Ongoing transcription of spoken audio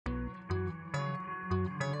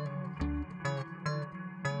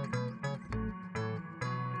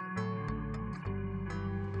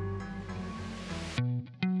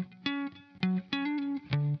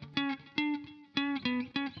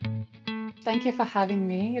Thank you for having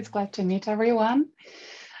me. It's glad to meet everyone.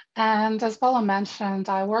 And as Paula mentioned,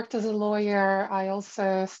 I worked as a lawyer. I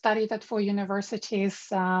also studied at 4 universities,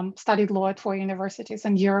 studied law at 4 universities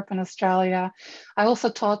in Europe and Australia. I also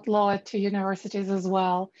taught law at 2 universities as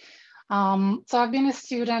well. So I've been a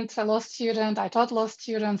student, a law student. I taught law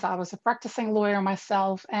students. I was a practicing lawyer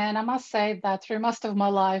myself. And I must say that through most of my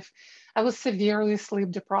life, I was severely sleep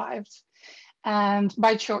deprived, and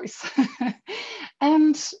by choice.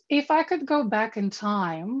 And if I could go back in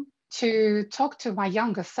time to talk to my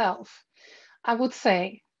younger self, I would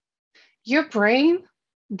say, your brain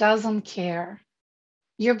doesn't care.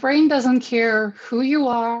 Your brain doesn't care who you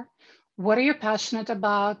are, what are you passionate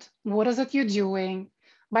about, what is it you're doing.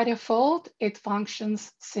 By default, it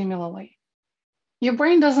functions similarly. Your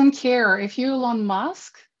brain doesn't care if you're Elon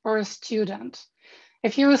Musk or a student,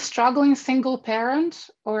 if you're a struggling single parent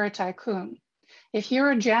or a tycoon, if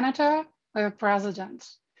you're a janitor or a president.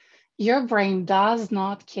 Your brain does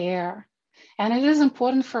not care. And it is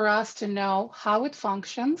important for us to know how it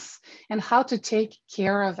functions and how to take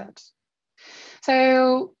care of it.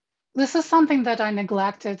 So this is something that I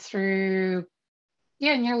neglected through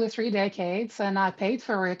nearly 3 decades, and I paid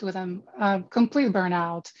for it with a complete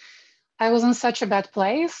burnout. I was in such a bad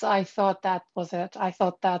place. I thought that was it. I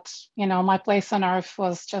thought that, my place on earth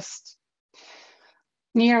was just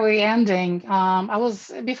nearly ending.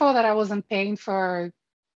 Before that, I was in pain for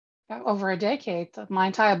over a decade. My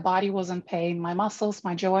entire body was in pain, my muscles,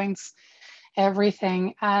 my joints,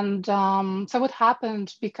 everything. And so what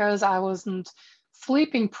happened, because I wasn't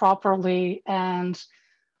sleeping properly, and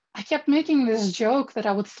I kept making this joke that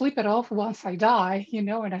I would sleep it off once I die,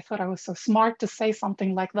 and I thought I was so smart to say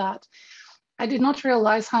something like that. I did not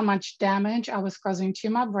realize how much damage I was causing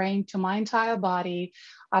to my brain, to my entire body.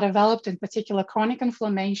 I developed in particular chronic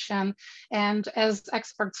inflammation. And as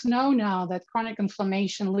experts know now, that chronic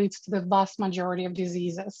inflammation leads to the vast majority of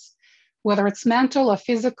diseases, whether it's mental or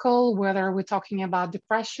physical, whether we're talking about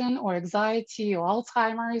depression or anxiety or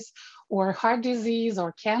Alzheimer's or heart disease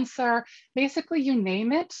or cancer, basically you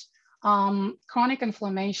name it. Chronic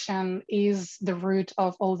inflammation is the root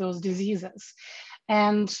of all those diseases.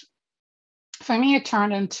 And for me, it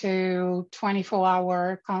turned into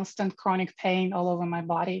 24-hour constant chronic pain all over my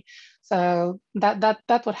body. So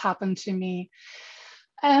that what happened to me.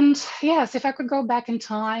 And yes, if I could go back in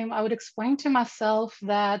time, I would explain to myself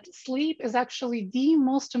that sleep is actually the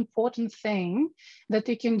most important thing that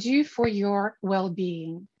you can do for your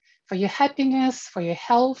well-being, for your happiness, for your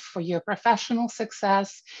health, for your professional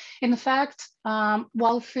success. In fact,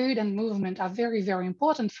 while food and movement are very, very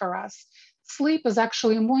important for us, sleep is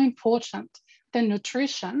actually more important than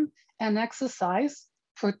nutrition and exercise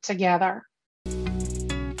put together.